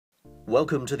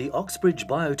Welcome to the Oxbridge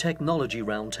Biotechnology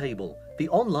Roundtable, the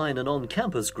online and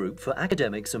on-campus group for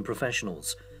academics and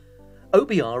professionals.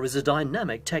 OBR is a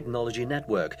dynamic technology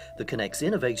network that connects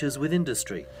innovators with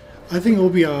industry. I think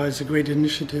OBR is a great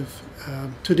initiative.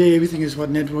 Today everything is about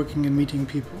networking and meeting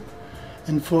people.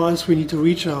 And for us we need to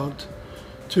reach out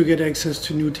to get access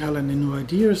to new talent and new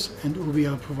ideas, and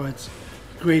OBR provides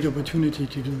a great opportunity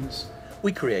to do this.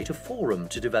 We create a forum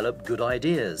to develop good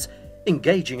ideas,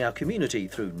 engaging our community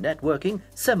through networking,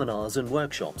 seminars and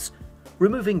workshops,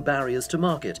 removing barriers to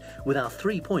market with our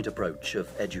three-point approach of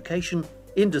education,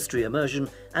 industry immersion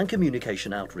and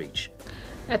communication outreach.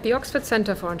 At the Oxford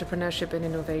Centre for Entrepreneurship and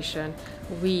Innovation,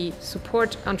 we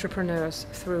support entrepreneurs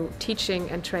through teaching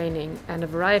and training and a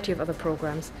variety of other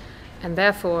programs, and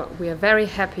therefore we are very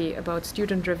happy about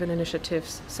student-driven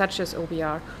initiatives such as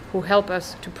OBR, who help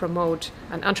us to promote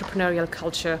an entrepreneurial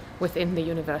culture within the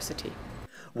university.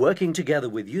 Working together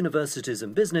with universities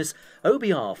and business,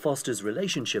 OBR fosters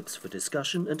relationships for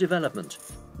discussion and development,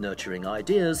 nurturing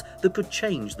ideas that could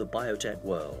change the biotech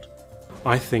world.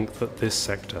 I think that this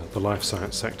sector, the life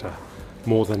science sector,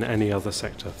 more than any other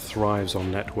sector, thrives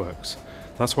on networks.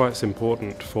 That's why it's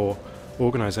important for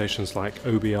organisations like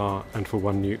OBR and for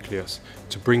One Nucleus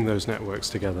to bring those networks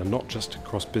together, not just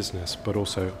across business, but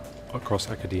also across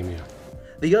academia.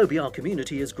 The OBR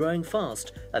community is growing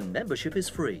fast and membership is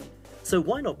free. So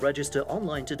why not register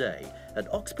online today at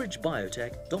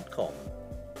oxbridgebiotech.com.